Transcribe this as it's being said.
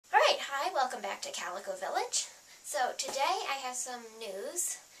Welcome back to Calico Village. So today I have some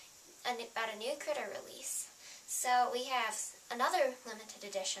news about a new critter release. So we have another limited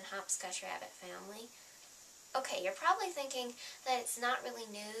edition hopscotch rabbit family. Okay, you're probably thinking that it's not really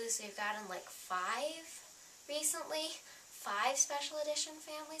news. We've gotten like 5 recently. 5 special edition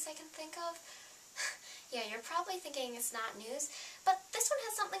families I can think of. Yeah, you're probably thinking it's not news, but this one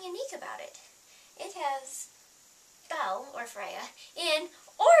has something unique about it. It has Belle, or Freya, in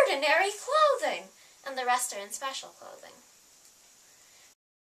ordinary clothing, and the rest are in special clothing.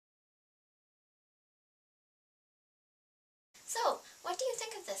 So, what do you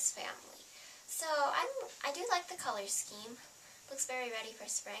think of this family? So, I do like the color scheme. Looks very ready for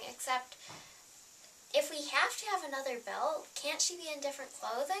spring, except if we have to have another Belle, can't she be in different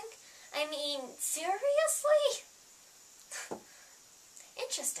clothing? I mean, seriously?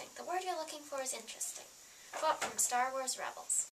 Interesting. The word you're looking for is interesting. Quote from Star Wars Rebels.